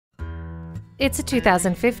It's a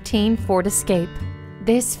 2015 Ford Escape.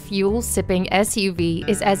 This fuel-sipping SUV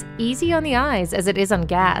is as easy on the eyes as it is on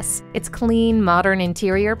gas. Its clean, modern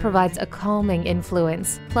interior provides a calming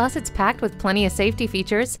influence. Plus, it's packed with plenty of safety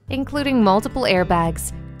features, including multiple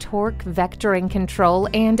airbags, torque vectoring control,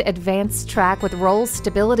 and advanced track with roll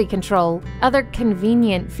stability control. Other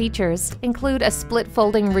convenient features include a split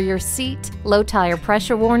folding rear seat, low tire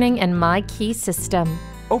pressure warning, and My Key system.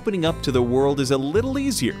 Opening up to the world is a little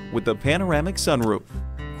easier with the panoramic sunroof.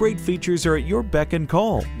 Great features are at your beck and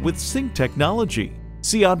call with sync technology.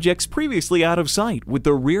 See objects previously out of sight with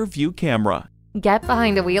the rear view camera. Get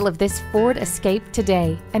behind the wheel of this Ford Escape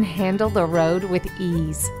today and handle the road with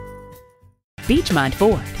ease. Beechmont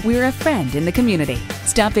Ford, we're a friend in the community.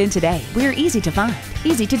 Stop in today. We're easy to find,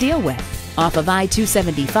 easy to deal with. Off of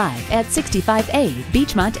I-275 at 65A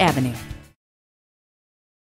Beechmont Avenue.